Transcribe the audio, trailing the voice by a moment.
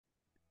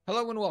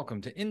Hello and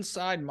welcome to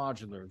Inside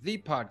Modular, the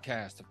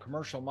podcast of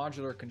commercial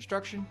modular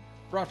construction,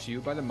 brought to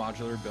you by the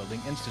Modular Building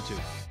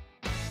Institute.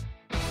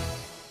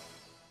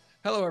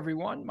 Hello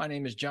everyone, my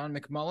name is John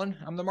McMullen.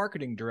 I'm the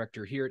marketing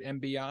director here at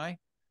MBI.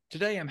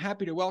 Today I'm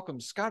happy to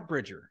welcome Scott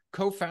Bridger,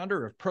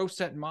 co-founder of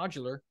ProSet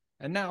Modular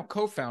and now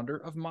co-founder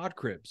of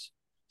ModCribs.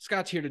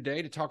 Scott's here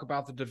today to talk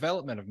about the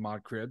development of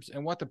ModCribs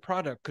and what the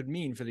product could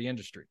mean for the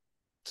industry.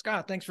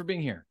 Scott, thanks for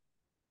being here.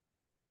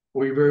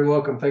 Well, you're very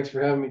welcome. Thanks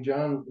for having me,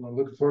 John. I'm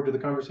looking forward to the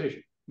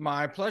conversation.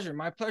 My pleasure,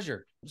 my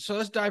pleasure. So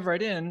let's dive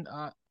right in.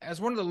 As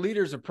one of the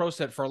leaders of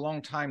ProSet for a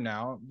long time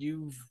now,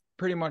 you've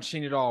pretty much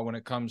seen it all when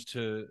it comes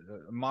to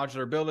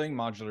modular building,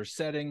 modular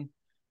setting.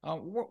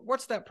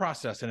 What's that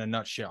process in a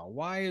nutshell?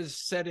 Why is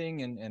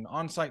setting and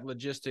on-site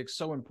logistics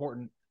so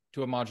important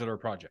to a modular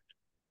project?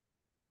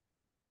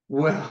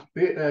 Well,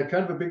 kind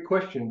of a big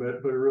question,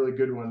 but a really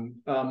good one.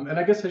 And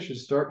I guess I should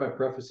start by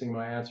prefacing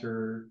my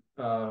answer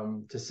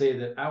to say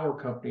that our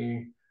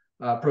company,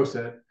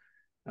 ProSet,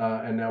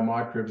 and now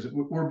ModCribs,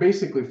 we're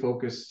basically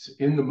focused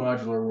in the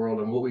modular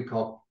world on what we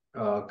call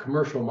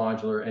commercial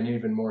modular, and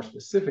even more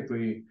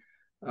specifically,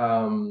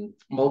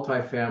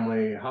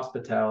 multifamily,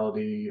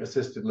 hospitality,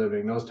 assisted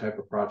living, those type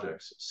of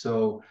projects.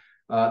 So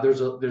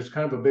there's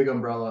kind of a big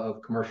umbrella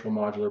of commercial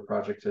modular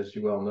projects, as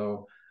you well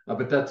know.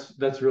 But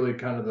that's really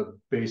kind of the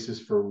basis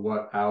for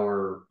what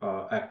our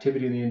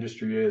activity in the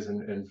industry is,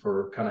 and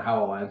for kind of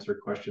how I'll answer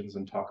questions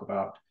and talk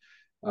about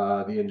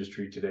the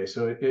industry today.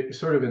 So it's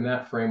sort of in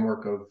that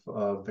framework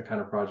of the kind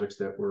of projects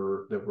that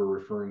we're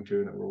referring to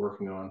and that we're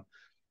working on.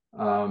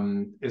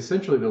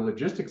 Essentially, the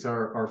logistics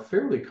are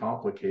fairly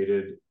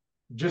complicated,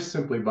 just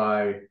simply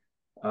by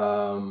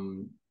way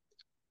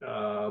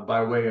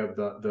of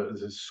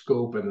the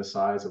scope and the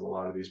size of a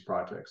lot of these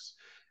projects.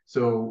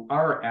 So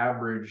our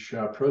average,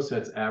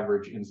 ProSet's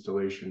average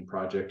installation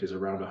project is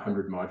around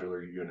 100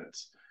 modular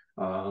units,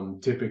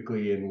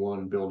 typically in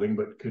one building,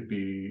 but could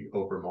be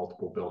over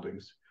multiple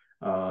buildings.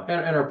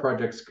 And our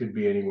projects could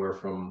be anywhere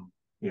from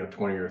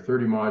 20 or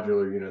 30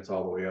 modular units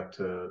all the way up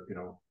to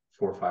 400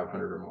 or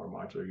 500 or more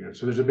modular units.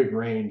 So there's a big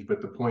range,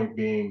 but the point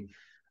being,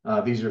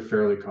 these are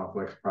fairly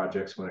complex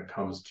projects when it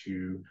comes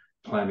to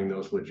planning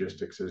those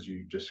logistics as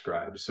you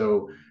described.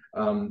 So,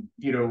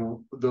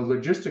 the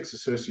logistics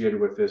associated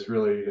with this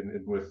really,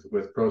 and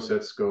with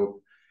ProSet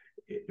scope,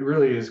 it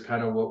really is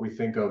kind of what we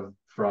think of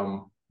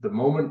from the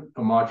moment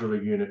a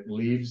modular unit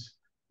leaves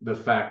the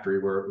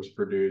factory where it was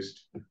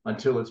produced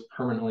until it's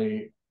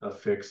permanently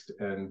affixed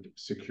and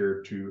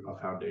secured to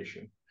a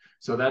foundation.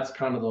 So that's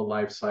kind of the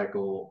life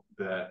cycle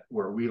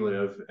where we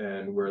live,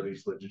 and where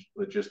these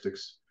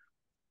logistics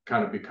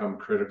kind of become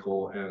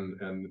critical,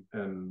 and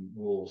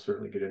we'll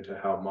certainly get into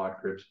how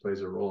ModCribs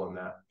plays a role in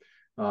that.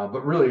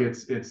 But really,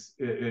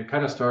 it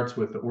kind of starts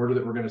with the order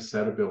that we're going to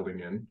set a building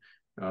in,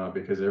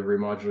 because every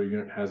modular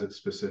unit has its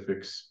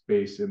specific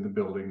space in the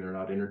building. They're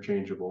not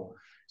interchangeable.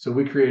 So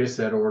we create a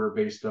set order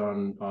based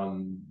on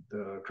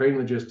the crane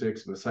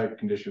logistics and the site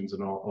conditions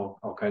and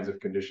all kinds of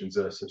conditions,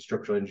 some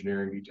structural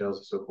engineering details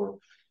and so forth.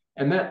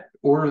 And that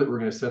order that we're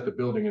going to set the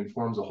building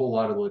informs a whole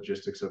lot of the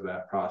logistics of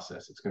that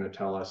process. It's going to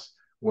tell us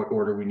what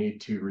order we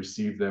need to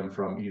receive them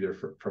from, either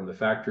from the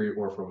factory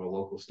or from a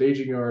local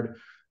staging yard,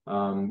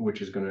 which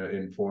is going to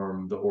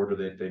inform the order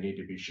that they need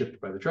to be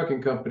shipped by the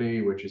trucking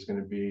company, which is going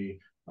to be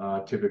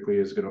typically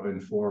is going to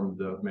inform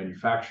the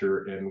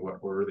manufacturer in what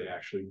order they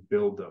actually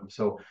build them.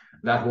 So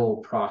that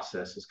whole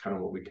process is kind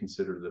of what we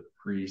consider the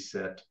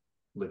preset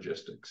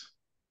logistics.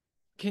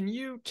 Can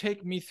you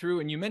take me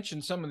through, and you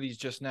mentioned some of these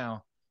just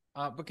now,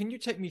 but can you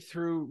take me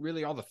through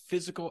really all the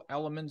physical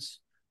elements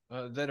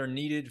that are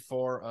needed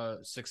for a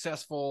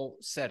successful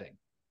setting?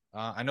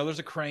 I know there's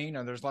a crane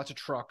and there's lots of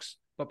trucks,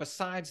 but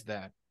besides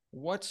that,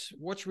 what's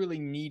really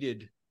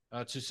needed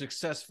to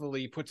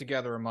successfully put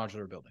together a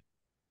modular building?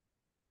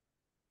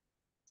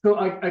 So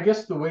I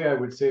guess the way I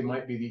would say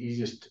might be the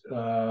easiest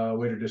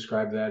way to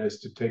describe that is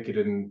to take it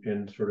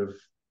in sort of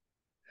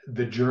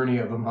the journey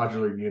of a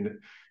modular unit,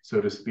 so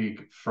to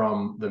speak,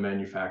 from the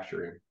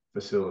manufacturing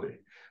facility.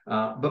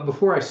 But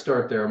before I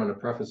start there, I'm going to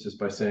preface this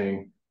by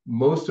saying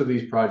most of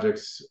these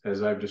projects,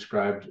 as I've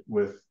described,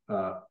 with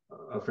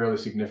a fairly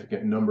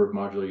significant number of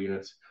modular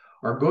units,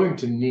 are going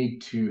to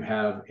need to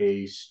have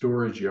a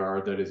storage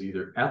yard that is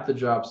either at the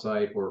job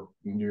site or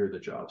near the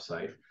job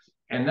site.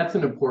 And that's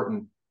an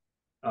important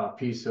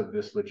piece of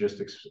this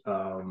logistics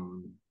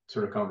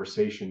sort of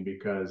conversation,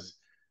 because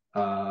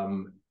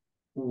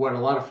what a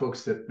lot of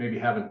folks that maybe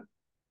haven't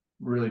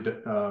really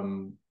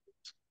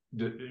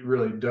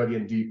dug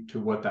in deep to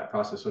what that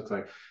process looks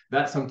like,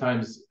 that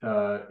sometimes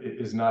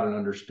is not an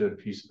understood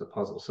piece of the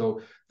puzzle.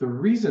 So the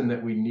reason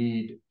that we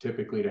need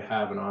typically to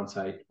have an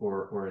on-site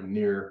or a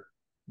near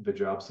the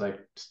job site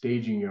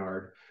staging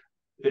yard,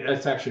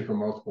 it's actually for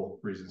multiple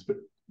reasons, but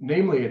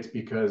namely it's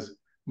because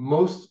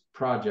most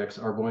projects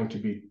are going to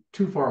be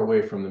too far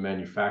away from the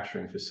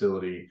manufacturing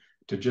facility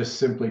to just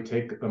simply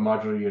take a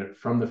modular unit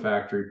from the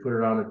factory, put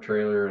it on a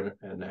trailer,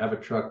 and have a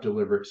truck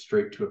deliver it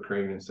straight to a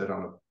crane and set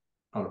on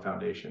a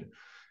foundation.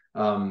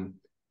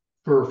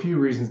 For a few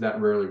reasons, that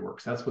rarely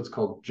works. That's what's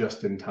called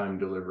just-in-time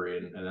delivery,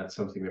 and that's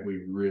something that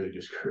we really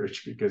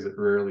discourage because it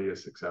rarely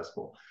is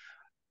successful.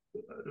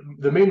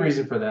 The main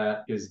reason for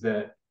that is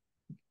that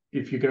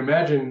if you can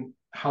imagine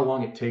how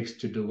long it takes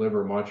to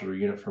deliver a modular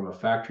unit from a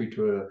factory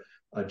to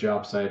a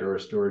job site or a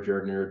storage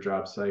yard near a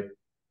job site,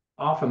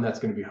 often that's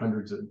going to be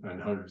hundreds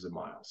and hundreds of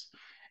miles.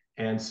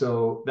 And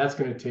so that's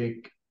going to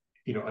take,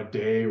 a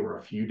day or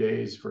a few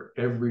days for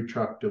every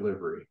truck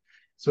delivery.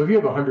 So if you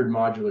have 100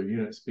 modular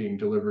units being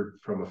delivered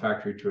from a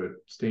factory to a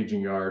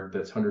staging yard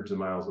that's hundreds of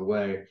miles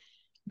away,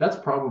 that's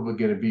probably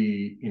going to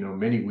be,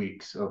 many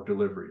weeks of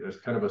delivery. There's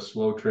kind of a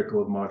slow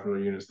trickle of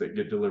modular units that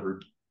get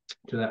delivered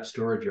to that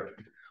storage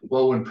yard.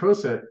 Well, when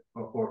ProSet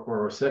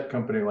or a set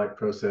company like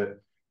ProSet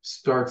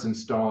starts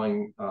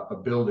installing a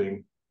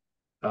building,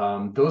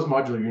 those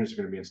modular units are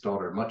going to be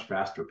installed at a much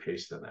faster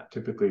pace than that.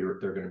 Typically,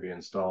 they're going to be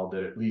installed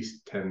at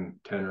least 10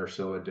 or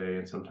so a day,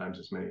 and sometimes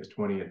as many as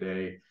 20 a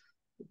day.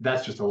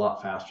 That's just a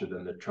lot faster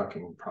than the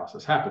trucking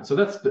process happens. So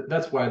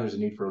that's why there's a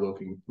need for a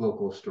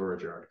local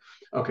storage yard.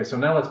 Okay, so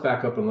now let's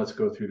back up and let's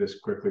go through this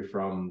quickly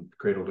from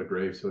cradle to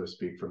grave, so to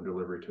speak, from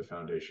delivery to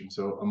foundation.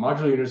 So a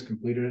modular unit is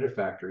completed at a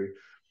factory.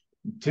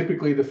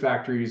 Typically, the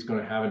factory is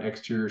going to have an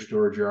exterior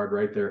storage yard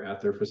right there at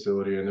their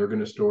facility, and they're going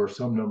to store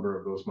some number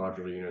of those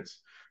modular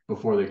units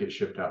before they get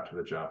shipped out to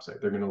the job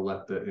site. They're going to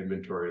let the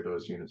inventory of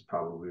those units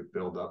probably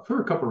build up for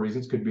a couple of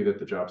reasons. Could be that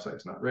the job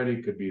site's not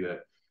ready. Could be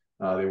that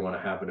they want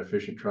to have an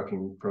efficient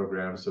trucking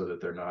program so that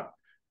they're not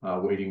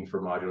waiting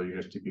for modular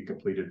units to be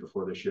completed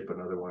before they ship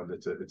another one.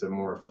 It's a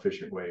more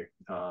efficient way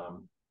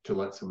to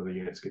let some of the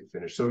units get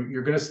finished. So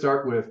you're going to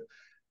start with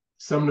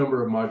some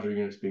number of modular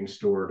units being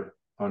stored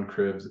on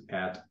cribs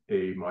at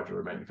a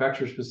modular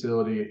manufacturer's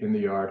facility in the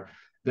yard.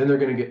 Then they're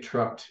going to get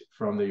trucked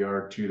from the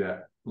yard to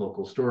that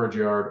local storage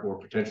yard or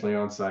potentially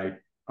on site.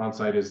 On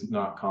site is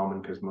not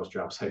common because most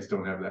job sites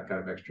don't have that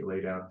kind of extra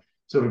laydown.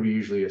 So it'll be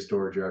usually a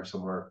storage yard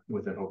somewhere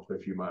within hopefully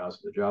a few miles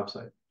of the job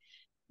site.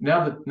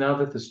 Now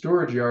that the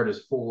storage yard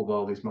is full of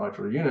all these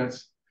modular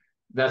units,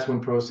 that's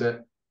when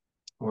ProSet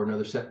or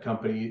another set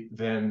company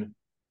then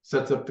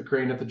sets up the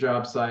crane at the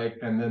job site,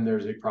 and then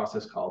there's a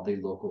process called the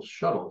local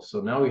shuttle.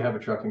 So now we have a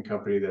trucking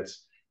company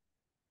that's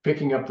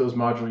picking up those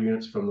modular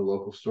units from the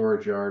local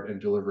storage yard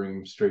and delivering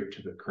them straight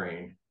to the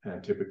crane.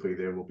 And typically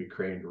they will be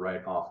craned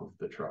right off of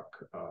the truck,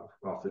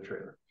 off the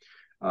trailer,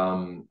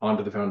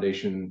 onto the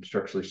foundation,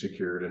 structurally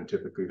secured. And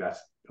typically that's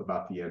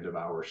about the end of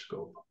our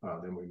scope.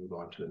 Then we move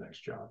on to the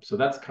next job. So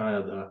that's kind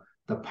of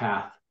the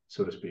path,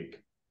 so to speak,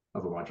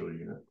 of a modular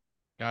unit.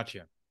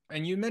 Gotcha.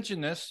 And you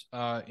mentioned this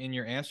in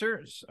your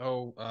answer.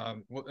 So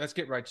well, let's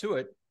get right to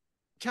it.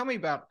 Tell me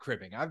about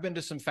cribbing. I've been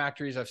to some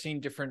factories. I've seen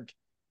different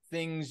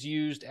things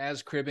used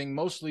as cribbing,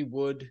 mostly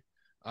wood,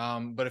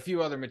 but a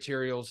few other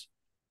materials.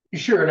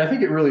 Sure. And I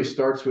think it really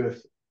starts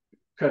with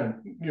kind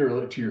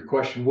of to your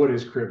question, what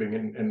is cribbing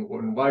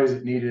and why is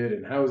it needed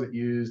and how is it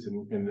used?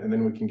 And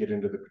then we can get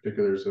into the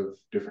particulars of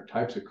different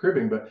types of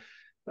cribbing. But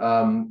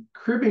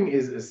cribbing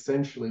is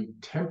essentially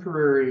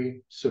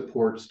temporary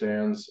support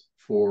stands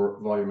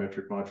for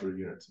volumetric modular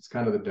units. It's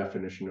kind of the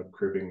definition of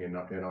cribbing in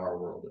our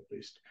world, at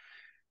least.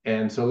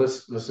 And so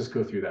let's just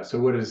go through that. So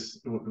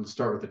let's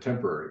start with the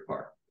temporary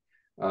part.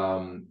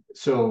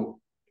 So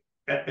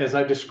as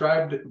I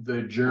described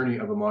the journey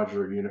of a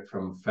modular unit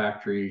from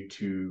factory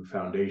to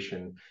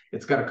foundation,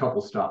 it's got a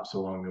couple stops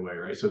along the way,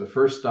 right? So the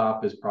first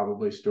stop is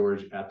probably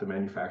storage at the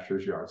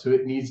manufacturer's yard. So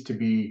it needs to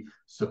be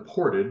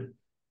supported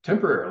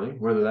temporarily,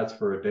 whether that's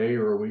for a day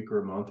or a week or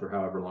a month or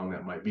however long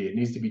that might be. It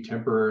needs to be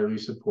temporarily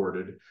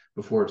supported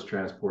before it's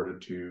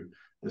transported to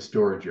the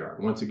storage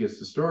yard. Once it gets to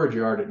the storage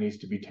yard, it needs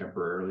to be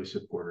temporarily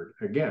supported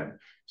again.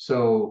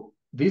 So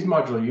these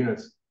modular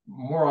units,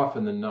 more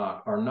often than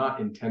not, are not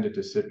intended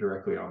to sit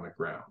directly on the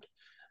ground.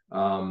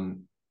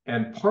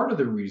 And part of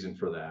the reason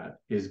for that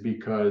is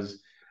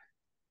because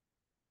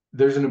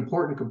there's an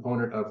important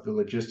component of the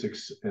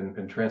logistics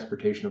and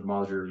transportation of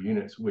modular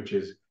units, which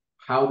is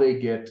how they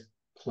get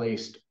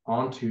placed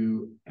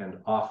onto and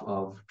off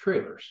of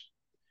trailers.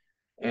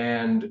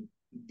 And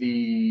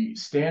the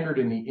standard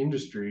in the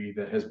industry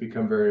that has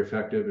become very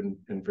effective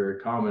and very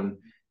common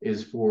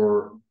is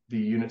for the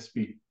units to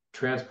be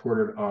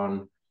transported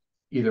on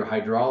either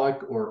hydraulic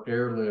or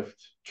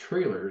airlift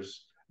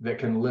trailers that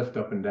can lift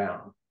up and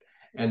down.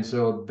 And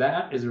so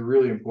that is a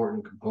really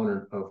important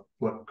component of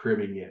what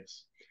cribbing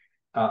is.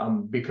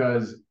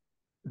 Because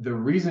the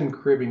reason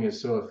cribbing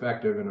is so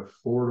effective and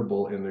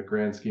affordable in the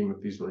grand scheme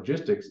of these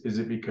logistics is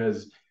it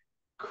because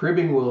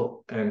cribbing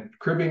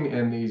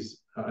and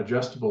these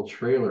adjustable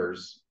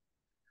trailers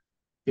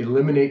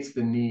eliminates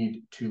the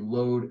need to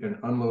load and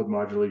unload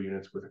modular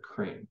units with a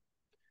crane.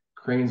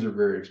 Cranes are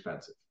very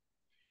expensive.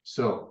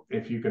 So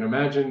if you can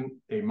imagine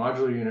a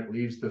modular unit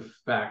leaves the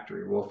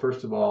factory, well,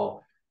 first of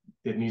all,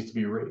 it needs to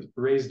be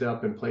raised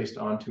up and placed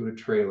onto a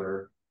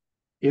trailer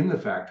in the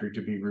factory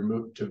to be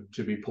removed,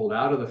 to be pulled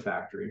out of the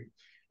factory.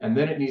 And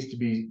then it needs to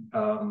be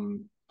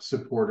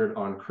supported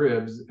on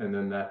cribs, and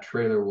then that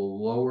trailer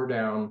will lower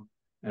down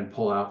and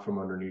pull out from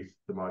underneath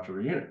the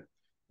modular unit.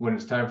 when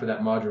it's time for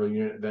that modular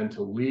unit then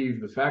to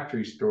leave the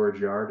factory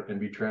storage yard and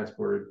be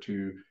transported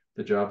to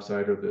the job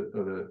site or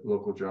the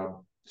local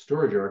job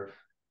storage yard,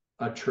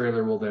 a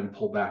trailer will then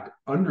pull back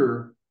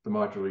under the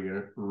modular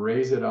unit,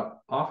 raise it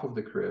up off of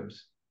the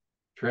cribs,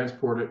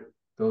 transport it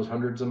those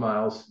hundreds of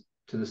miles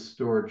to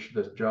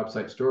the job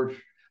site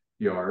storage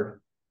yard.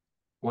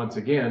 Once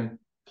again,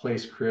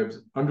 place cribs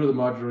under the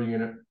modular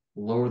unit,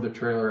 lower the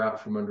trailer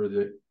out from under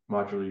the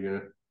modular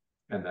unit,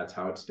 and that's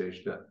how it's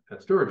staged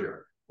at storage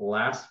yard.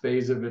 Last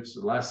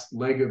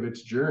leg of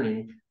its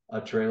journey,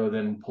 a trailer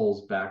then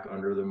pulls back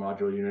under the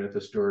modular unit at the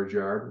storage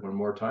yard one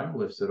more time,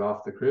 lifts it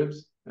off the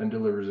cribs, and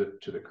delivers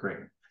it to the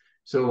crane.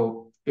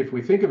 So if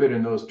we think of it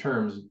in those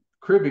terms,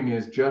 cribbing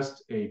is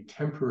just a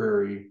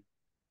temporary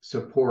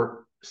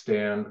support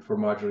stand for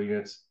modular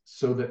units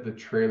so that the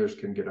trailers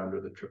can get under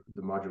the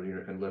modular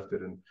unit and lift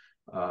it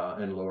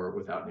and lower it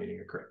without needing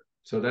a crane.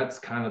 So that's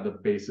kind of the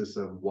basis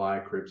of why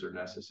cribs are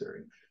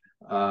necessary.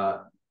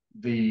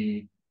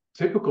 The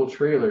typical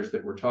trailers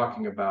that we're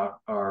talking about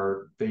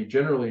they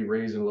generally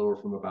raise and lower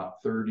from about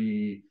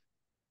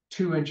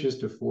 32 inches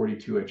to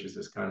 42 inches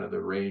is kind of the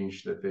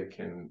range that they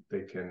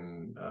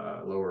can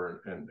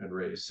lower and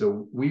raise.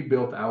 So we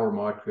built our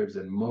mod cribs,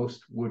 and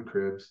most wood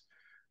cribs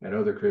and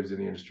other cribs in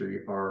the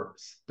industry are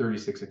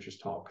 36 inches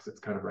tall because it's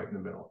kind of right in the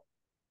middle.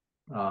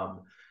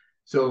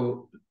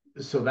 So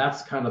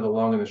that's kind of the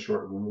long and the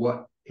short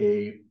what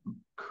a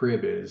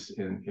crib is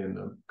in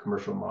the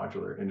commercial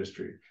modular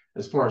industry.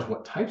 As far as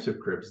what types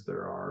of cribs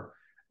there are,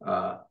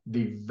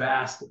 the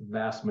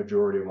vast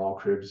majority of all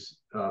cribs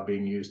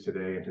being used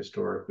today and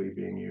historically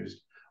being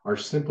used are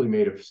simply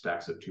made of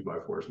stacks of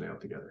 2x4s nailed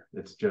together.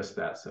 It's just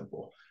that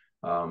simple.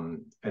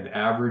 An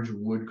average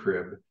wood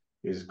crib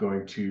is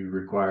going to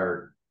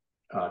require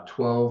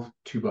 12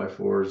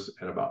 2x4s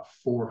and about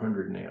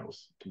 400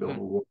 nails to build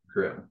a wood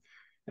crib.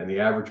 And the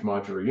average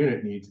modular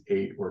unit needs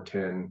 8 or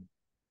 10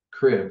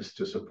 cribs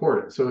to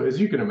support it. So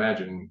as you can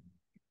imagine,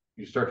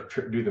 you start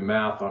to do the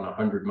math on a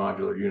 100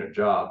 modular unit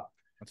job.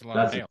 That's a lot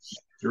of nails.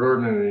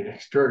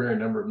 Extraordinary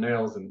number of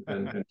nails and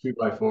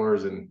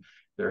 2x4s, and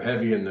they're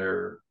heavy and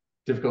they're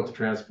difficult to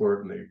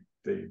transport, and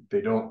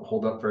they don't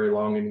hold up very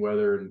long in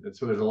weather. And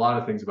so there's a lot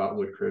of things about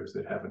wood cribs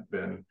that haven't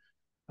been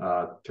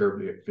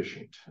terribly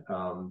efficient.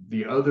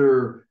 The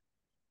other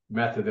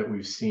method that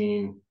we've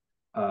seen,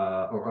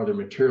 or other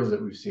materials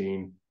that we've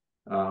seen,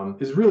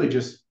 is really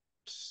just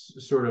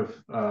sort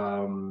of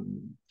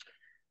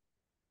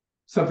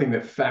something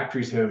that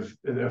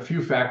a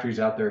few factories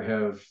out there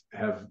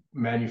have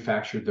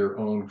manufactured their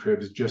own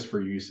cribs just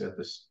for use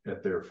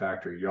at their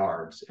factory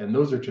yards. And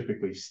those are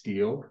typically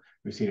steel.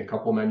 We've seen a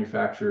couple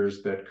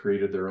manufacturers that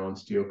created their own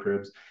steel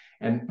cribs.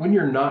 And when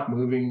you're not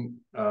moving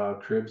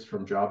cribs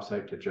from job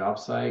site to job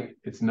site,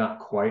 it's not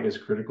quite as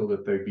critical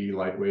that they be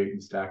lightweight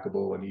and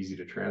stackable and easy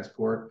to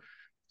transport.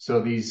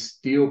 So these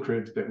steel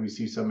cribs that we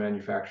see some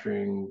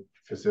manufacturing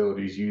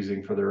facilities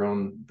using for their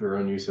own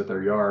use at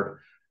their yard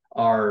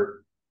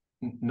are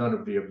none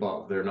of the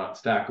above. They're not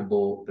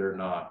stackable, they're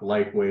not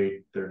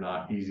lightweight, they're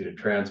not easy to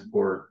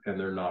transport, and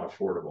they're not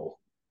affordable.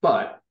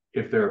 But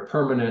if they're a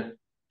permanent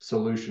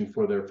solution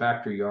for their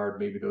factory yard,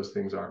 maybe those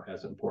things aren't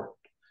as important.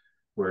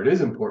 Where it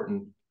is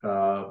important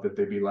that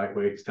they be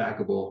lightweight,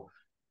 stackable,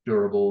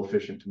 durable,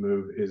 efficient to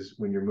move is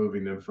when you're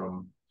moving them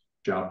from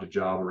job to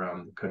job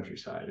around the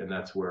countryside. And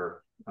that's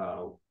where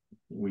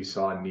we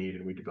saw a need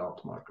and we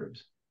developed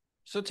ModCribs.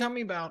 So tell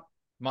me about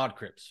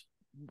ModCribs.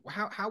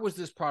 How was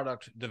this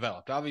product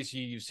developed? Obviously,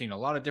 you've seen a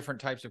lot of different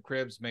types of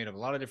cribs made of a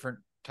lot of different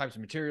types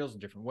of materials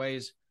in different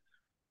ways.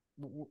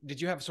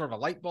 Did you have sort of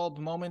a light bulb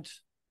moment,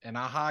 an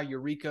aha,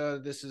 eureka,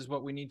 this is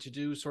what we need to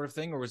do sort of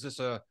thing? Or was this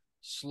a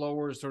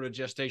slower sort of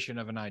gestation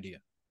of an idea?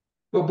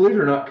 Well, believe it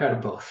or not, kind of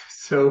both.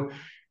 So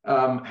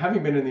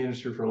having been in the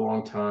industry for a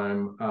long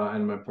time,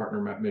 and my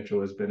partner, Matt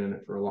Mitchell, has been in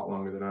it for a lot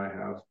longer than I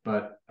have,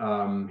 but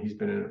he's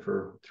been in it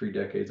for 3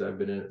 decades. I've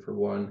been in it for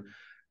 1.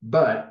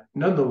 But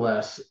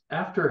nonetheless,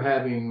 after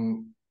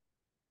having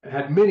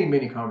had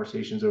many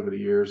conversations over the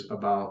years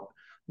about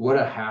what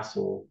a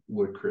hassle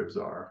wood cribs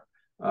are,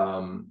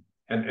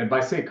 and by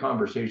say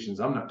conversations,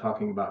 I'm not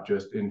talking about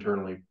just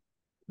internally,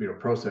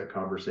 ProSet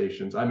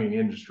conversations. I mean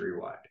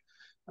industry-wide.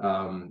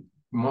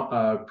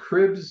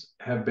 Cribs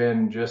have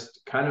been just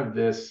kind of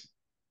this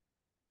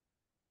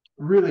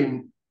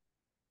really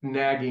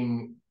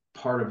nagging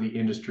part of the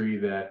industry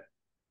that,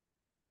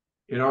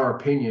 in our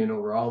opinion,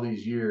 over all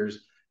these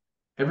years,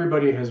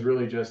 everybody has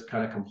really just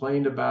kind of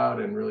complained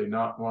about and really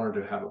not wanted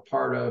to have a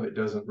part of. It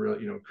doesn't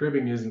really,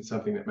 cribbing isn't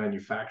something that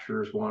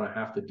manufacturers want to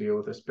have to deal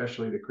with,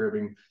 especially the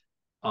cribbing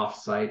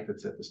off-site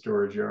that's at the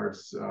storage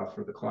yards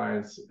for the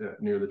clients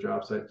near the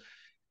job site.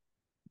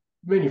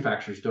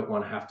 Manufacturers don't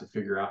want to have to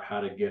figure out how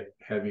to get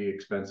heavy,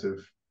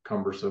 expensive,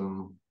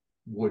 cumbersome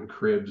wood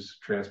cribs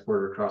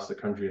transported across the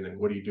country, and then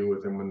what do you do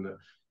with them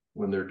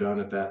when they're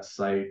done at that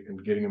site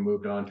and getting them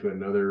moved on to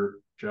another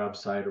job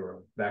site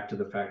or back to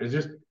the factory.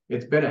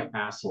 It's been a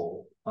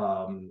hassle.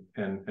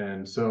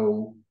 And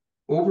so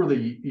over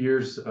the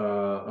years,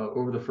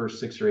 over the first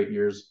 6 or 8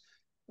 years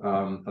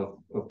of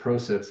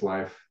ProSet's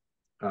life,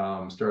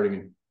 starting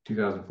in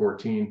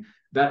 2014.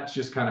 That's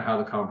just kind of how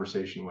the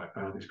conversation went.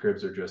 Oh, these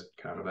cribs are just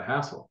kind of a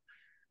hassle.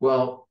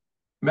 Well,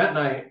 Matt and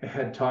I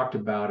had talked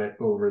about it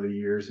over the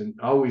years and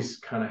always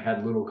kind of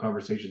had little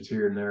conversations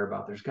here and there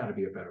about there's got to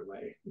be a better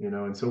way, you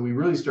know. And so we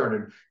really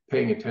started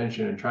paying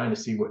attention and trying to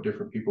see what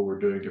different people were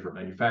doing, different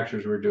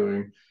manufacturers were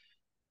doing.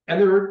 And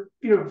there were,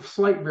 you know,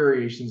 slight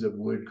variations of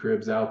wood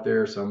cribs out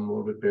there, some a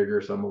little bit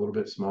bigger, some a little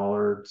bit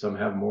smaller, some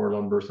have more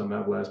lumber, some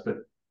have less, but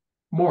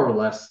more or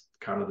less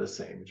kind of the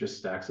same, just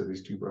stacks of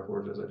these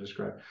 2x4s as I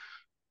described.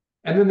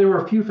 And then there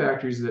were a few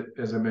factories that,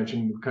 as I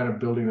mentioned, were kind of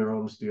building their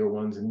own steel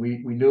ones, and we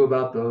knew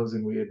about those,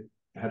 and we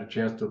had a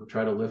chance to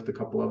try to lift a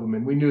couple of them,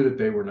 and we knew that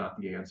they were not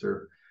the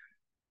answer.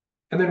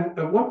 And then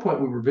at one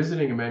point we were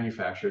visiting a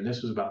manufacturer, and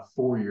this was about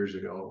 4 years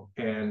ago,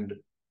 and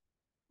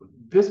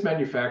this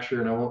manufacturer,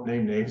 and I won't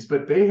name names,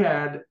 but they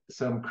had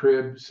some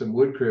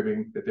wood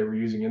cribbing that they were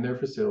using in their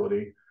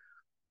facility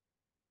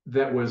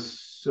that was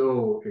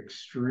so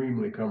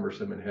extremely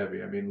cumbersome and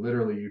heavy. I mean,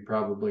 literally, you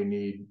probably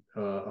need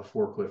a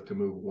forklift to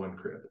move one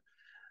crib.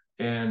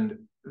 And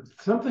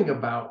something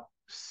about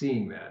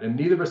seeing that, and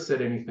neither of us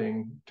said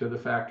anything to the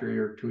factory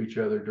or to each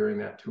other during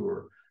that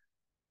tour.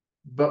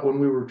 But when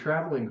we were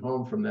traveling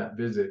home from that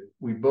visit,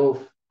 we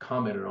both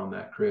commented on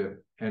that crib.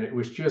 And it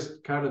was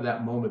just kind of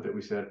that moment that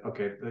we said,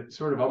 okay, it's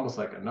sort of almost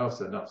like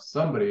enough's enough.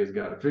 Somebody has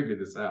got to figure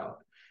this out.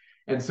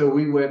 And so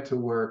we went to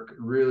work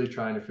really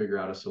trying to figure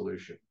out a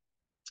solution.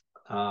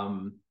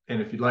 And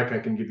if you'd like, I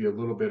can give you a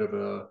little bit of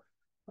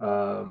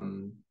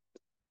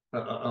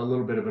a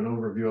little bit of an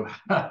overview of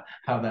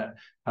how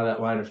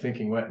that line of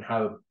thinking went and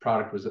how the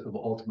product was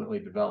ultimately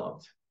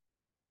developed.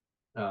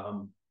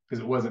 Because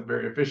it wasn't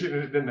very efficient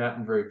and it didn't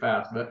happen very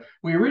fast. But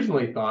we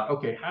originally thought,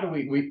 okay, how do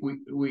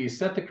we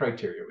set the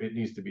criteria? It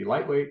needs to be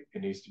lightweight,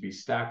 it needs to be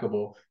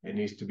stackable, it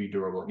needs to be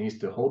durable, it needs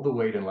to hold the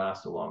weight and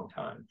last a long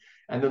time.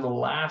 And then the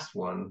last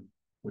one,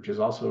 which is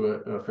also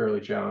a fairly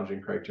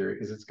challenging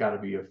criteria, is it's got to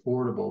be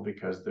affordable,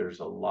 because there's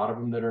a lot of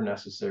them that are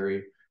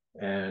necessary,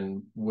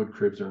 and wood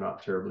cribs are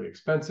not terribly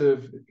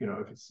expensive. You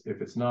know,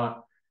 if it's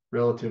not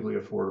relatively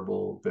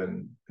affordable,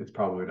 then it's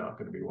probably not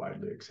going to be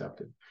widely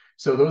accepted.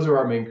 So those are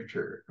our main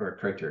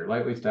criteria: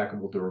 lightweight,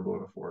 stackable, durable,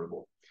 and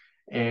affordable.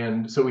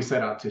 And so we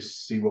set out to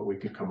see what we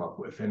could come up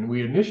with. And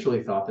we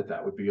initially thought that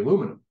that would be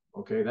aluminum.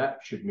 Okay, that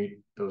should meet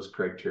those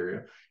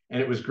criteria.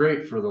 And it was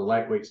great for the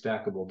lightweight,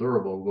 stackable,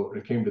 durable, but when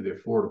it came to the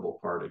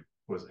affordable part, it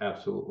was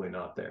absolutely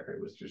not there.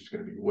 It was just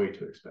going to be way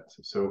too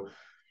expensive. So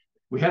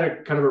we had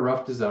a kind of a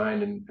rough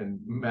design, and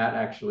Matt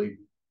actually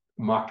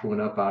mocked one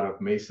up out of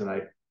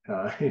masonite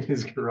in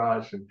his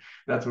garage, and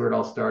that's where it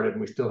all started.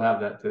 And we still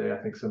have that today. I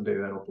think someday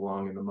that'll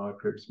belong in the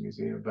ModCribs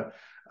Museum. But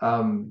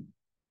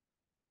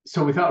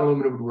so we thought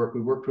aluminum would work.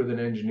 We worked with an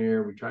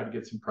engineer. We tried to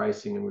get some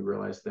pricing, and we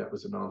realized that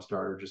was a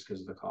non-starter just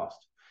because of the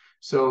cost.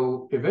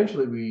 So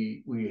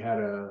eventually we had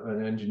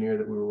an engineer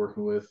that we were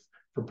working with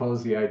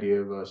propose the idea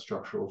of a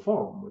structural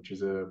foam, which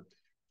is a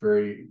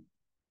very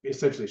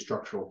essentially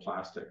structural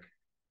plastic,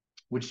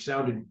 which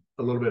sounded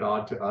a little bit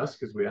odd to us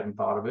because we hadn't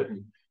thought of it,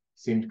 and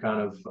seemed kind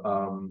of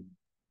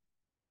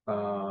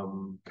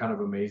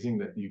amazing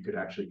that you could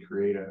actually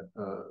create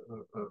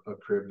a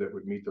crib that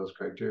would meet those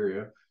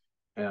criteria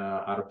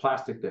out of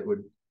plastic that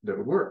would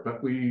work.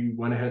 But we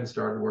went ahead and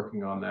started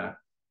working on that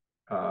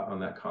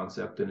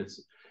concept, and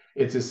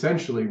it's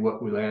essentially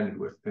what we landed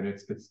with. And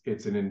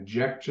it's an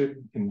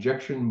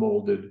injection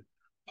molded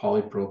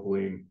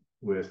polypropylene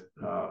with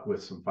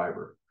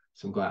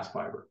some glass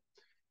fiber.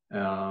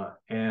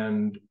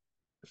 And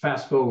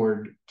fast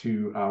forward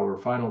to our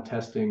final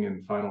testing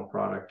and final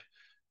product,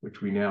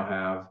 which we now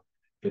have,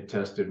 it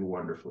tested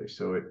wonderfully.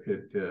 So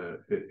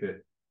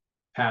it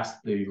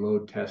passed the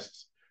load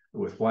tests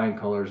with flying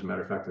colors. As a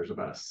matter of fact, there's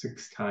about a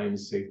 6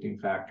 times safety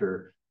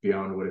factor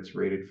beyond what it's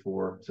rated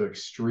for. So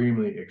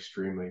extremely,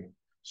 extremely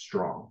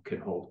strong, can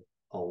hold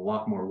a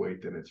lot more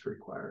weight than it's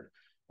required,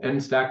 and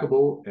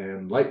stackable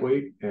and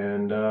lightweight,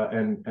 and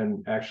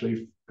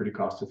actually pretty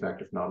cost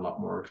effective, not a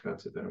lot more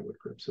expensive than a wood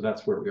crib. So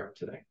that's where we are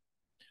today.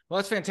 Well,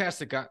 that's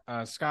fantastic,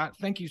 Scott.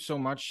 Thank you so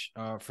much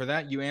for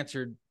that. You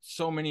answered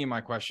so many of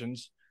my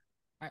questions.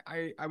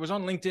 I was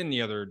on LinkedIn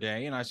the other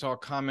day, and I saw a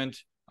comment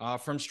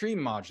from Stream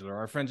Modular,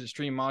 our friends at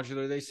Stream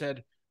Modular. They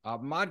said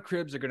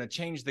ModCribs are going to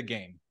change the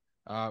game,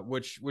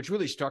 which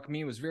really struck me.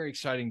 It was very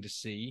exciting to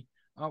see.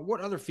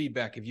 What other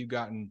feedback have you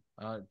gotten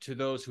to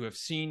those who have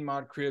seen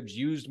ModCribs,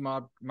 used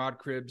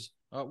ModCribs?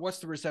 What's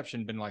the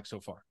reception been like so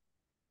far?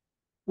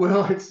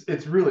 Well,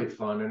 it's really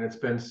fun, and it's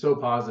been so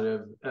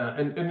positive,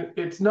 and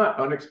it's not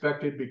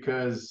unexpected,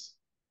 because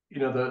you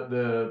know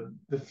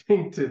the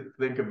thing to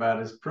think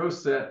about is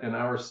ProSet and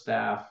our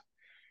staff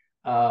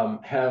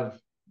have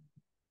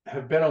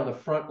been on the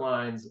front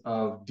lines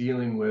of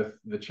dealing with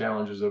the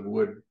challenges of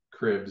wood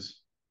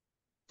cribs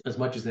as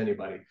much as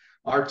anybody.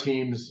 Our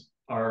teams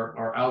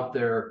are out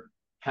there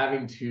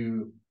having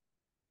to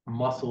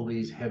muscle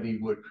these heavy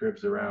wood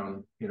cribs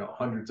around, you know,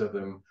 hundreds of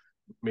them,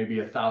 maybe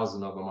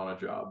 1,000 of them on a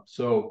job.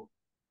 So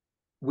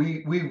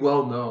we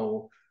well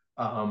know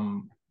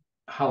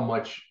how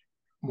much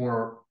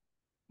more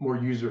more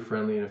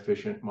user-friendly and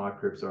efficient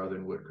ModCribs are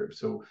than wood cribs.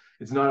 So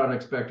it's not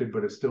unexpected,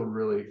 but it's still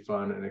really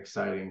fun and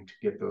exciting to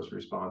get those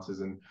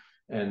responses. And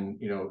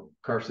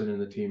Carson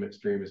and the team at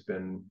Stream has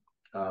been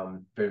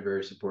very,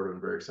 very supportive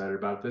and very excited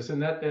about this.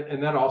 And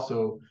that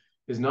also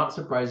is not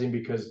surprising,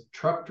 because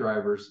truck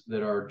drivers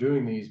that are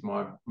doing these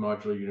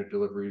modular unit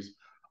deliveries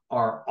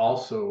are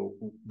also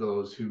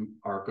those who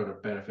are going to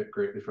benefit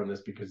greatly from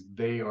this, because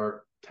they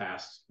are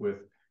tasked with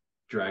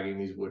dragging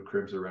these wood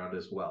cribs around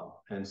as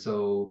well. And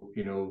so,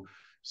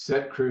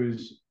 set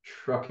crews,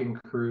 trucking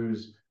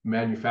crews,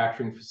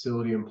 manufacturing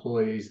facility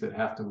employees that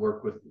have to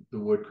work with the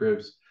wood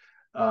cribs,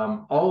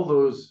 all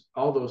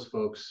those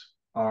folks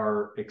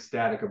are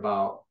ecstatic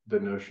about the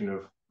notion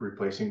of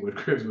replacing wood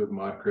cribs with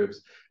ModCribs,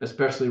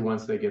 especially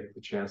once they get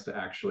the chance to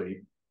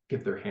actually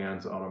get their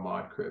hands on a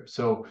ModCrib.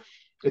 So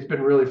it's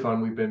been really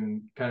fun. We've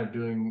been kind of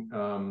doing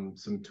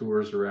some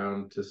tours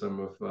around to some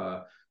of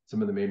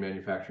the main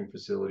manufacturing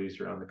facilities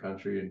around the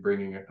country, and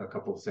bringing a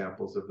couple of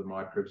samples of the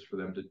ModCribs for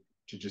them to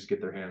just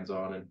get their hands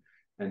on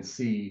and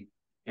see.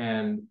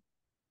 And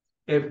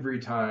every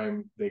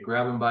time they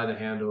grab them by the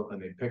handle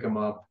and they pick them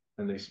up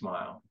and they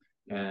smile.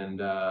 And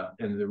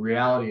the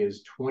reality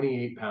is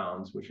 28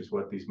 pounds, which is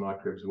what these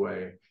ModCribs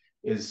weigh,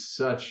 is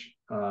such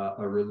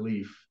a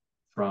relief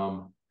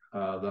from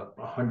the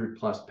 100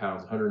 plus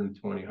pounds,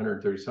 120,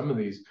 130. Some of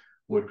these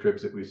wood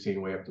cribs that we've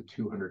seen weigh up to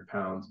 200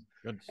 pounds.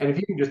 Goodness. And if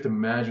you can just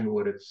imagine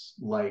what it's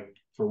like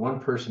for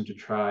one person to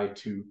try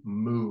to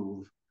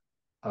move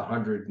a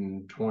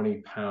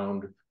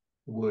 120-pound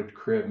wood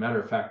crib.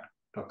 Matter of fact,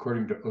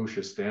 according to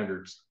OSHA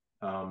standards,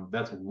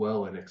 that's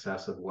well in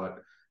excess of what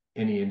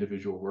any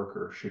individual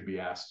worker should be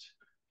asked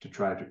to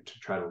try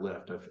to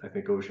lift. I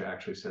think OSHA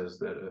actually says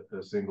that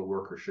a single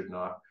worker should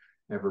not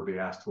ever be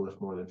asked to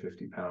lift more than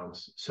 50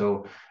 pounds.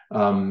 So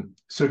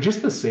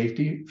just the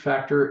safety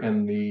factor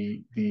and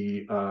the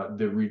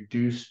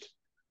reduced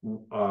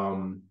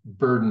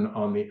burden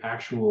on the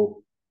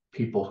actual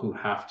people who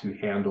have to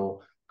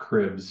handle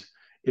cribs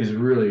is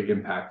really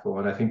impactful.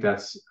 And I think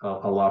that's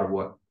a lot of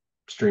what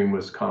Stream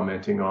was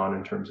commenting on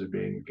in terms of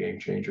being a game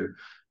changer.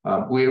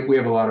 We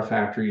have a lot of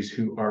factories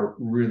who are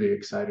really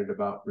excited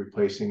about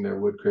replacing their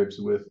wood cribs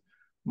with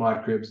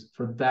ModCribs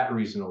for that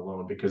reason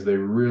alone, because they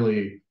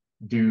really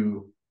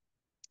do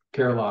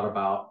care a lot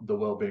about the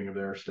well-being of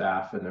their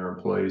staff and their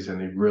employees, and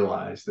they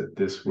realize that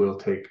this will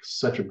take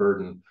such a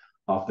burden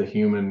off the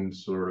human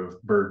sort of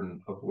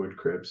burden of wood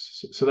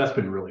cribs. So that's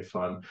been really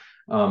fun.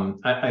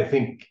 I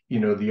think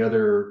the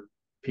other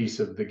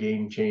piece of the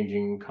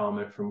game-changing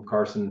comment from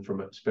Carson,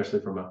 especially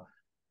from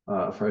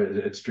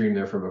at Stream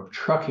there, from a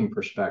trucking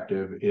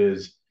perspective,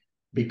 is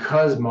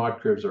because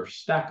ModCribs are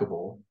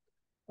stackable,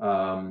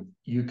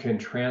 you can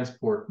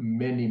transport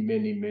many,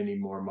 many, many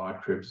more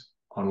ModCribs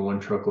on one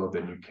truckload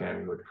than you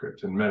can wood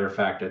cribs. And matter of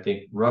fact, I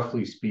think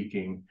roughly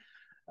speaking,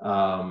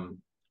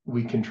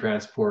 we can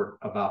transport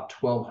about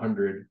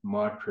 1,200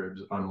 ModCribs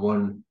on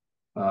one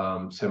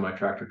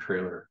semi-tractor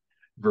trailer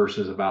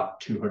versus about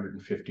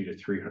 250 to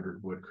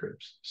 300 wood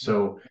cribs.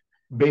 So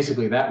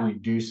basically that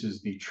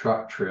reduces the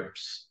truck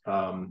trips.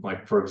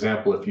 Like for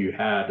example, if you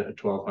had a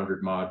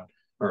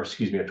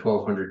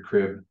 1,200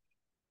 crib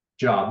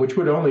job, which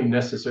would only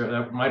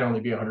that might only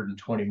be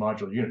 120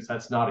 modular units.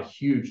 That's not a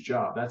huge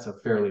job. That's a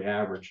fairly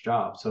average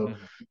job. So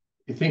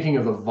thinking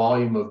of the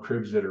volume of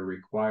cribs that are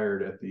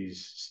required at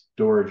these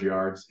storage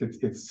yards,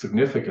 it's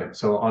significant.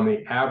 So on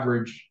the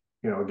average,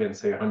 again,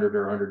 say 100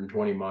 or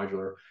 120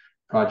 modular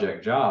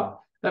project job,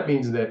 that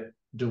means that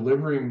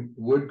delivering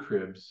wood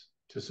cribs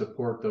to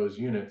support those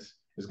units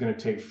is going to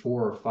take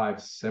 4 or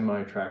 5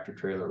 semi-tractor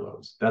trailer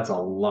loads. That's a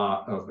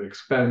lot of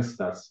expense.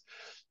 That's,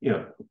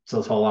 so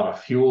it's a lot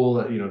of fuel.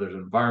 There's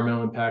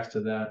environmental impacts to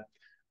that,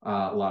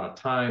 a lot of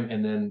time,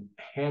 and then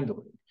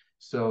handling.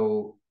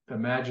 So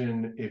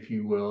imagine, if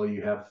you will,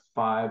 you have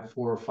 4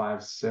 or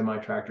 5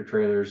 semi-tractor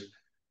trailers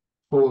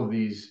full of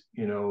these,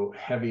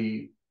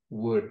 heavy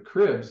wood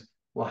cribs.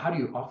 Well, how do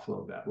you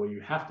offload that? Well,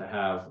 you have to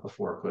have a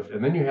forklift,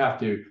 and then you have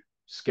to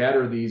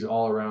scatter these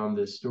all around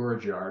this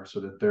storage yard so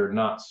that they're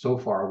not so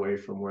far away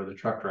from where the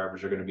truck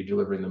drivers are going to be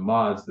delivering the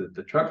mods that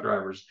the truck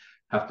drivers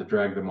have to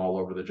drag them all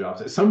over the job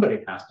site.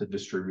 Somebody has to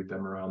distribute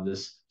them around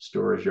this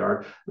storage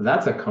yard.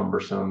 That's a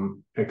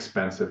cumbersome,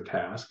 expensive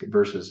task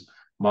versus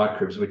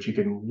ModCribs, which you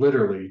can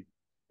literally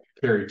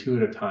carry 2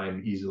 at a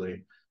time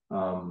easily.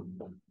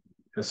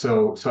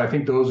 So I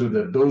think those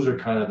are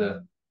kind of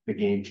the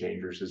game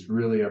changers. Is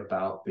really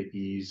about the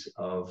ease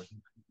of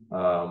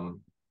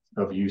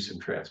use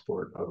and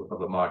transport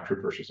of a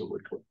ModCrib versus a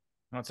wood crib.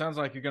 Well, it sounds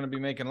like you're going to be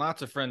making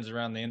lots of friends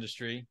around the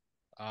industry.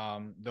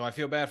 Though I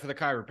feel bad for the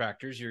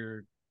chiropractors.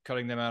 You're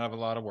cutting them out of a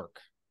lot of work.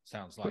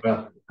 Sounds like.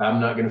 Well,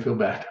 I'm not going to feel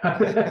bad.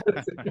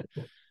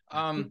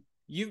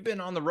 You've been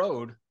on the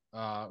road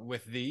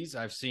with these.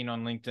 I've seen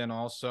on LinkedIn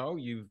also.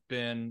 You've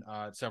been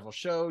at several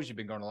shows. You've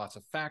been going to lots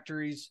of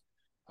factories.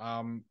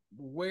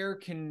 Where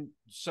can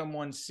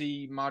someone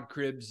see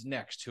ModCribs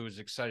next who is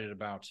excited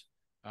about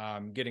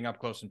getting up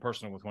close and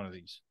personal with one of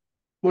these?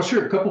 Well,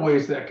 sure. A couple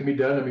ways that can be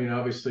done. I mean,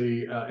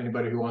 obviously,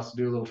 anybody who wants to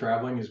do a little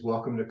traveling is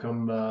welcome to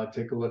come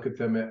take a look at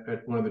them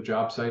at one of the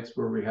job sites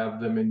where we have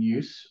them in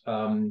use.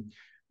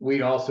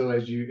 We also,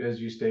 as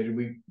you stated,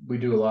 we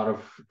do a lot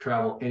of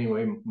travel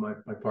anyway. My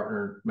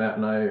partner Matt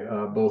and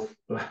I both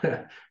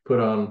put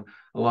on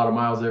a lot of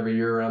miles every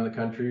year around the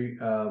country.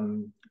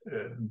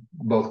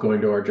 Both going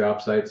to our job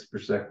sites,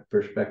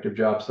 prospective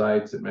job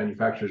sites at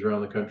manufacturers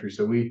around the country.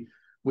 So we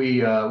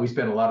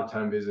spend a lot of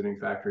time visiting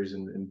factories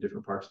in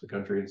different parts of the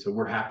country, and so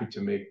we're happy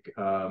to make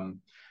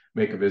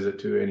a visit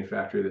to any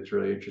factory that's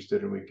really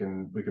interested, and we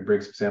can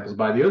bring some samples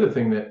by. The other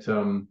thing that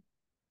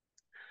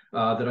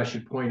I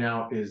should point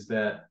out is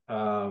that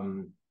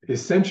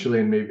essentially,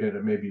 and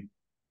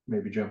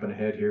maybe jumping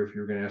ahead here if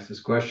you were going to ask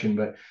this question,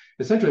 but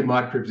essentially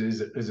ModCribs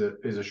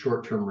is a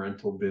short-term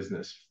rental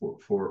business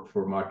for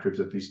ModCribs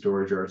at these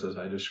storage yards as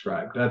I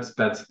described.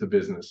 That's the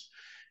business,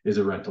 is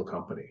a rental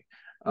company.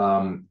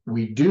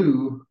 We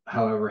do,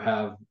 however,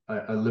 have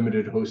a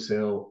limited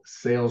wholesale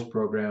sales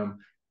program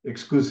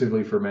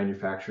exclusively for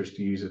manufacturers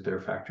to use at their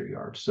factory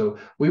yards. So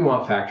we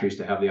want factories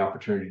to have the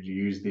opportunity to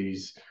use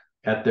these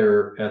at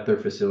their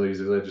facilities,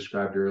 as I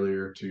described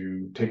earlier,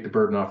 to take the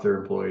burden off their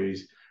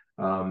employees.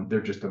 They're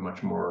just a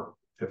much more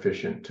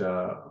efficient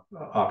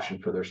option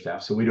for their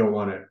staff. So we don't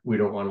want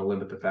to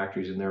limit the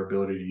factories in their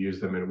ability to use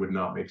them, and it would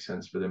not make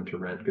sense for them to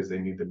rent because they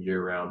need them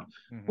year round,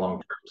 long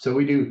term. So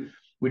we do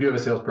have a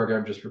sales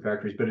program just for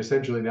factories, but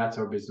essentially that's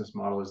our business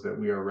model, is that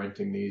we are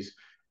renting these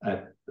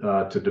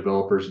to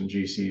developers and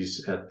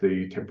GCs at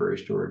the temporary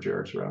storage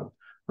yards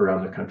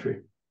around the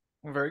country.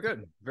 Well, very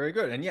good. Very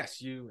good. And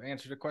yes, you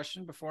answered a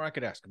question before I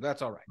could ask.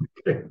 That's all right.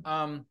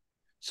 Okay.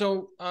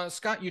 So,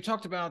 Scott, you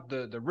talked about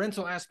the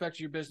rental aspect of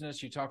your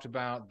business. You talked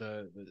about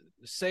the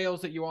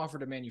sales that you offer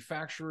to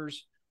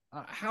manufacturers.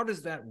 How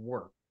does that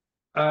work?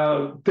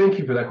 Thank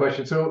you for that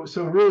question.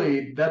 So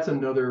really, that's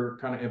another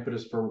kind of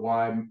impetus for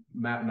why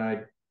Matt and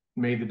I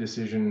made the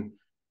decision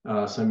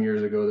some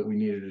years ago that we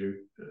needed to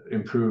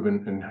improve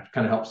and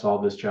kind of help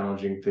solve this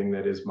challenging thing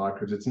that is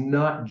ModCribs. It's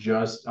not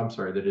just,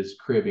 that is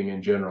cribbing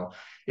in general.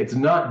 It's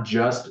not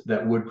just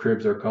that wood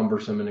cribs are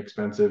cumbersome and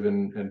expensive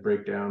and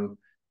break down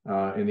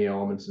in the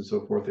elements and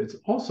so forth. It's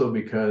also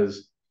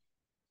because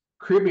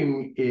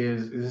cribbing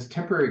is this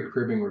temporary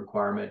cribbing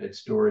requirement at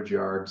storage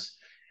yards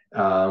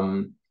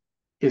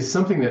is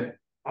something that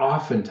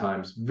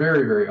oftentimes,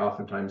 very, very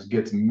oftentimes,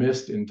 gets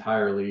missed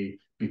entirely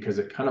because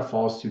it kind of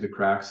falls through the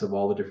cracks of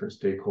all the different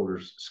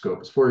stakeholders'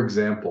 scopes. For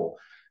example,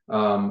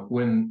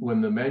 when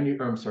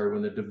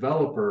the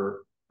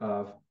developer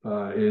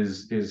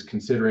is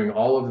considering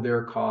all of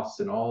their costs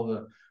and all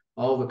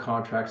the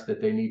contracts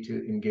that they need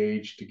to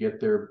engage to get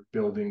their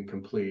building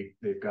complete,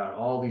 they've got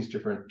all these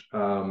different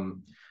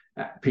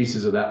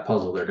pieces of that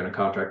puzzle. They're going to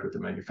contract with the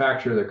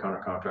manufacturer, they're going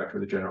to contract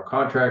with the general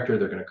contractor,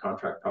 they're going to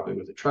contract probably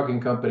with a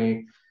trucking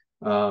company.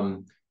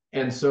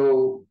 And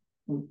so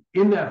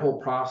in that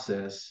whole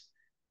process,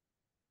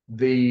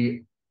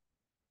 the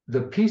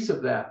piece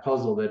of that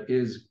puzzle that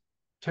is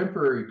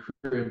temporary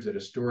cribs at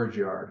a storage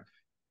yard,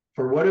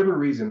 for whatever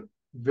reason,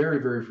 very,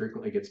 very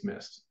frequently gets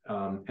missed.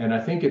 And I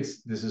think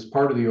this is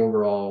part of the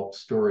overall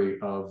story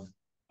of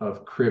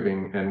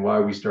cribbing and why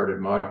we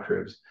started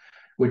ModCribs,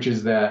 which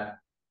is that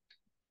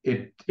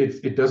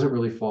it doesn't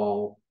really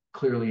fall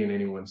clearly in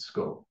anyone's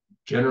scope.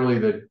 Generally,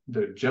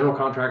 the general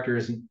contractor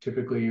isn't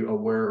typically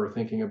aware or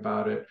thinking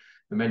about it.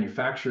 The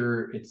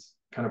manufacturer, it's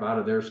kind of out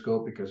of their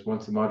scope because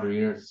once the modular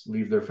units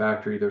leave their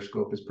factory, their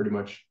scope is pretty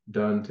much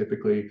done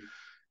typically.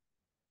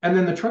 And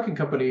then the trucking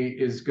company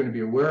is going to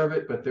be aware of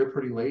it, but they're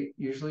pretty late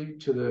usually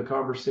to the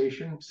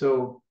conversation.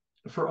 So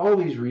for all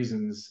these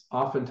reasons,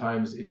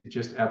 oftentimes it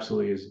just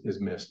absolutely is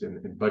missed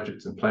in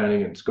budgets and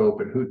planning and scope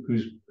and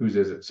whose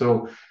is it.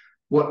 So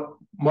what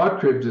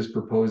ModCribs is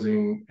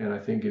proposing, and I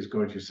think is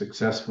going to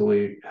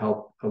successfully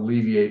help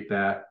alleviate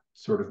that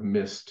sort of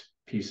missed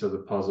piece of the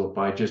puzzle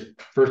by just,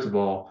 first of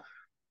all,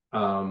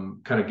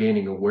 kind of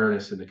gaining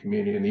awareness in the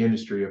community and the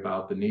industry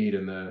about the need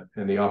and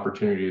the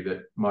opportunity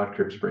that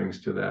ModCribs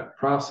brings to that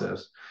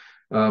process.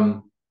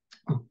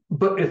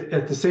 But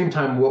at the same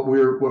time, what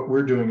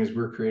we're doing is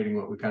we're creating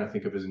what we kind of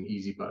think of as an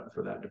easy button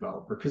for that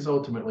developer, because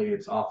ultimately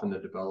it's often the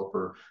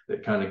developer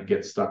that kind of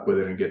gets stuck with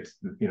it and gets,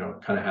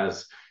 kind of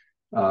has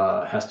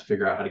to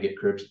figure out how to get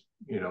cribs,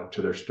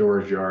 to their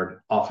storage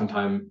yard,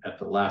 oftentimes at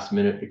the last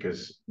minute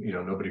because,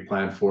 nobody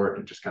planned for it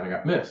and it just kind of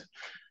got missed.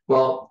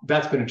 Well,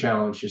 that's been a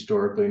challenge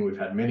historically, and we've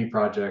had many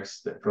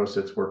projects that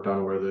ProSet's worked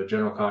on where the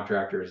general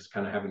contractor is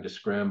kind of having to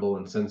scramble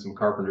and send some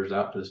carpenters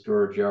out to the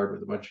storage yard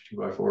with a bunch of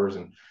 2x4s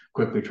and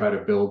quickly try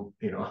to build,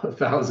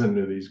 1,000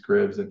 of these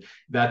cribs, and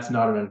that's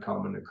not an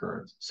uncommon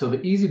occurrence. So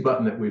the easy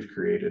button that we've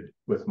created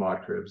with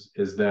ModCribs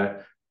is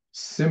that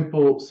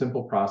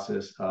simple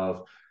process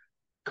of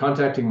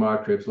contacting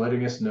ModCribs,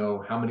 letting us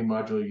know how many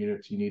modular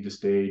units you need to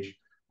stage,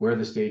 where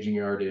the staging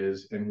yard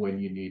is, and when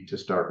you need to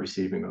start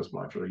receiving those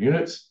modular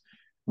units.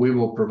 We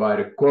will provide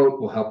a quote.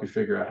 We'll help you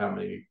figure out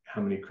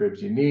how many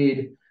cribs you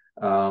need.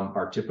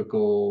 Our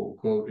typical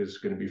quote is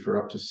going to be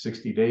for up to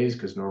 60 days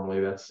because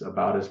normally that's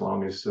about as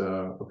long as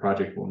a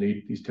project will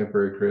need these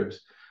temporary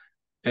cribs.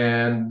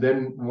 And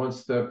then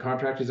once the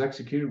contract is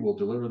executed, we'll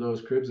deliver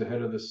those cribs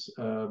ahead of this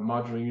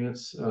modular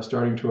units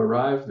starting to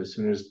arrive. As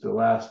soon as the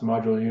last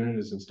modular unit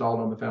is installed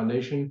on the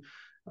foundation,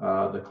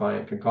 the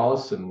client can call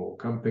us and we'll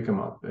come pick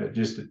them up. It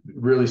just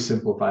really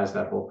simplifies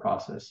that whole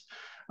process.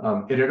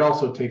 And it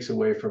also takes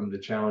away from the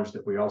challenge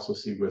that we also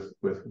see with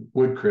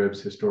wood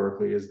cribs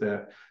historically, is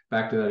that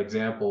back to that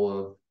example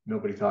of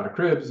nobody thought of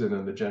cribs, and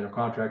then the general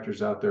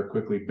contractors out there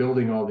quickly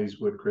building all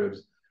these wood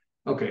cribs.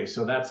 Okay,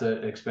 so that's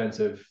an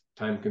expensive,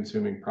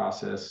 time-consuming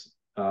process,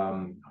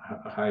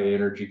 high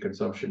energy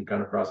consumption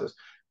kind of process.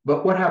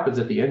 But what happens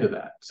at the end of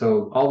that?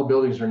 So all the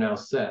buildings are now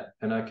set,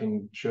 and I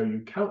can show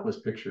you countless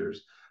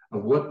pictures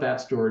of what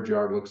that storage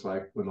yard looks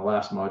like when the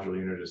last modular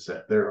unit is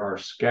set. There are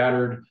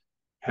scattered,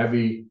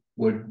 heavy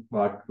wood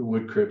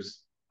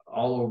cribs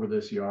all over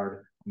this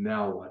yard.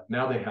 Now what?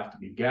 Now they have to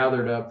be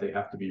gathered up, they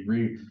have to be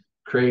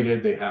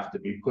recreated, they have to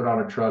be put on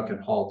a truck and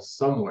hauled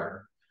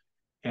somewhere.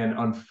 And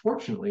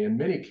unfortunately, in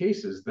many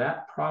cases,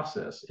 that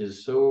process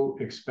is so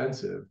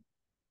expensive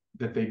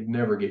that they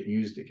never get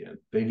used again.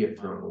 They get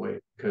thrown away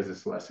because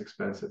it's less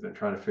expensive than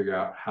trying to figure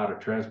out how to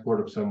transport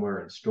them somewhere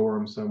and store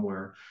them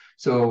somewhere.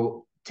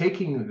 So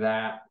taking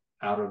that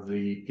out of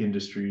the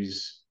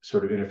industry's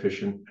sort of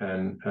inefficient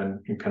and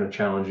kind of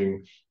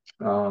challenging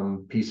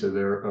piece of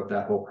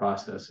that whole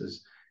process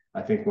is,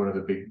 I think, one of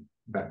the big,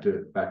 back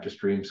to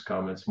Stream's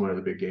comments, one of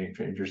the big game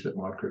changers that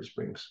ModCribs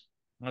brings.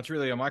 That's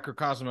really a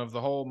microcosm of the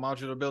whole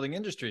modular building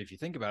industry. If you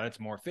think about it, it's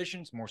more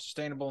efficient, it's more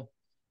sustainable,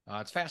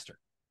 it's faster.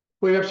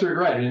 Well, you're absolutely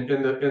right.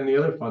 And the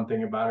other fun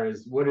thing about it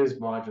is, what is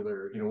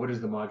modular? What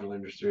is the modular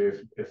industry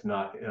if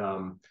not?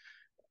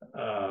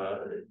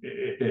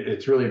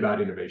 It's really about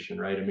innovation,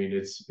 right? I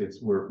mean,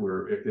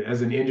 we're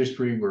as an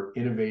industry, we're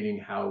innovating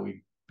how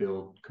we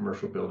build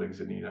commercial buildings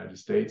in the United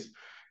States.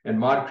 And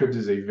ModCribs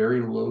is a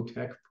very low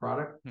tech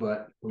product,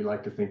 but we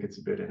like to think it's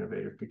a bit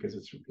innovative because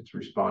it's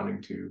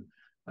responding to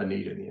a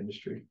need in the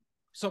industry.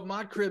 So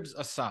ModCribs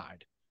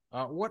aside,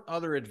 what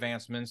other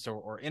advancements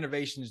or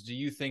innovations do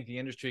you think the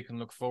industry can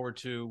look forward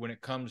to when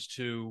it comes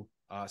to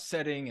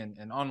setting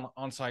and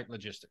on-site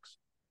logistics?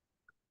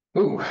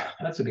 Oh,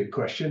 that's a good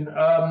question.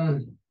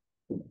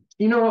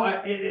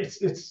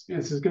 It's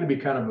going to be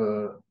kind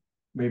of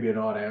maybe an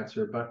odd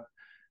answer, but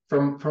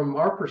from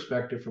our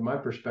perspective, from my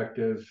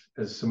perspective,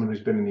 as someone who's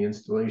been in the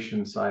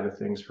installation side of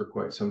things for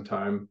quite some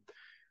time,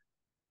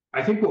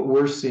 I think what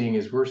we're seeing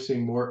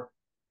more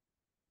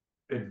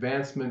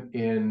advancement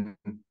in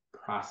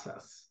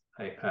process,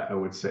 I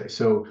would say.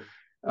 So,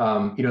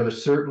 there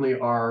certainly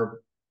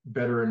are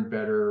better and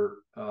better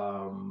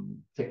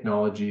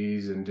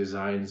technologies and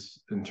designs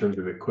in terms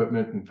of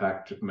equipment. In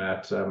fact,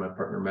 Matt, my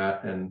partner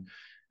Matt, and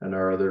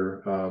our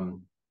other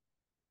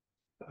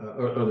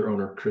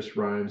owner Chris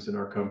Rhymes in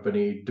our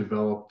company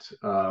developed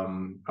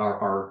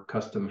our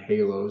custom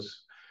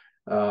halos.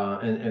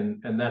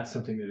 And that's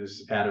something that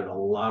has added a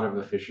lot of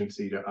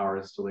efficiency to our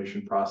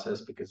installation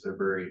process because they're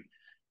very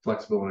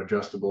flexible and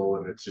adjustable,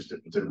 and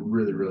it's a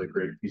really, really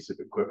great piece of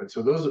equipment.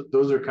 So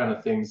those are kind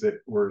of things that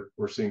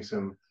we're seeing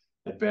some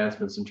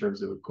advancements in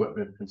terms of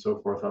equipment and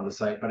so forth on the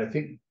site. But I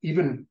think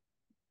even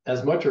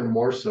as much or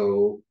more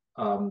so,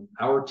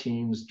 our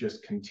teams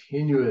just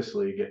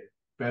continuously get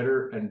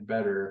better and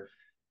better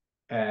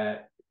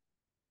at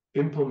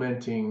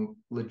implementing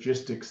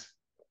logistics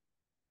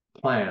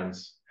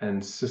plans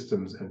and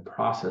systems and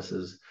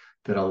processes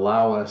that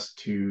allow us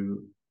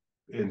to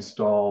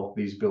install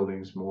these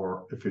buildings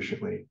more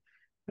efficiently.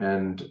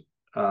 And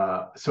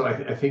so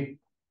I think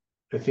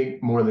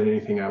more than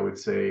anything, I would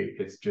say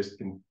it's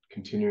just in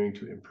continuing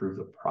to improve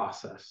the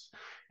process.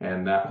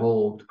 And that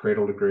whole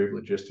cradle to grave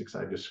logistics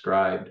I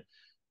described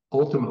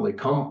ultimately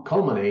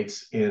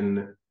culminates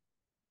in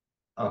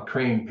a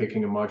crane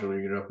picking a modular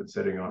unit up and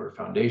setting on her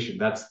foundation.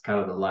 That's kind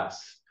of the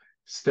last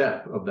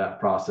step of that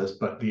process.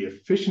 But the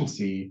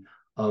efficiency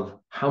of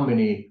how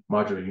many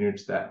modular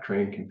units that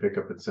crane can pick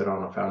up and set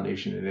on a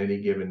foundation in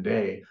any given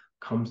day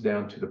comes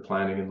down to the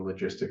planning and the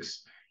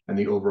logistics and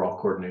the overall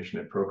coordination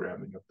and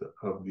programming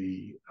of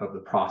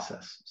the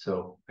process.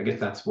 So I guess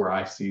that's where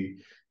I see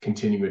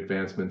continuing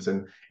advancements,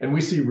 and we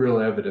see real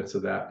evidence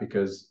of that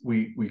because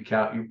we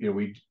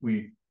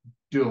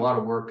do a lot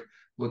of work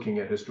looking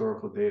at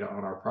historical data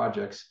on our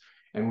projects,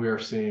 and we are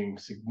seeing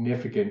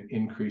significant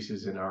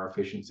increases in our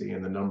efficiency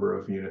and the number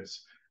of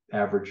units,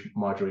 average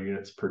modular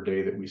units per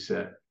day that we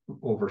set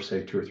over,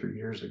 say, 2 or 3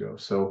 years ago.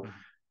 So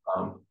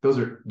those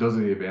are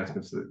the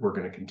advancements that we're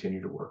going to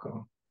continue to work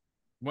on.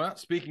 Well,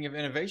 speaking of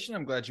innovation,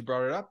 I'm glad you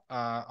brought it up.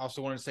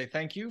 Also wanted to say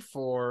thank you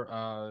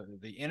for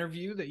the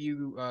interview that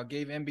you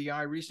gave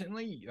MBI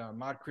recently.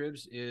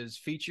 ModCribs is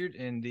featured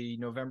in the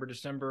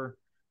November-December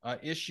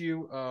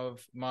issue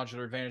of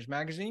Modular Advantage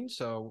magazine.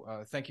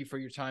 So thank you for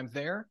your time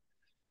there.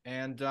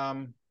 And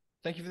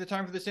thank you for the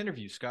time for this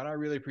interview, Scott. I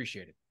really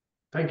appreciate it.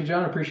 Thank you,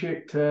 John.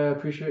 Appreciate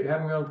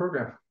having me on the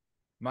program.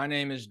 My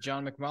name is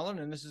John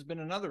McMullen, and this has been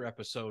another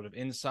episode of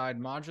Inside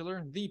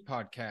Modular, the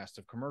podcast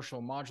of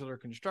commercial modular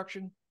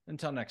construction.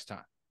 Until next time.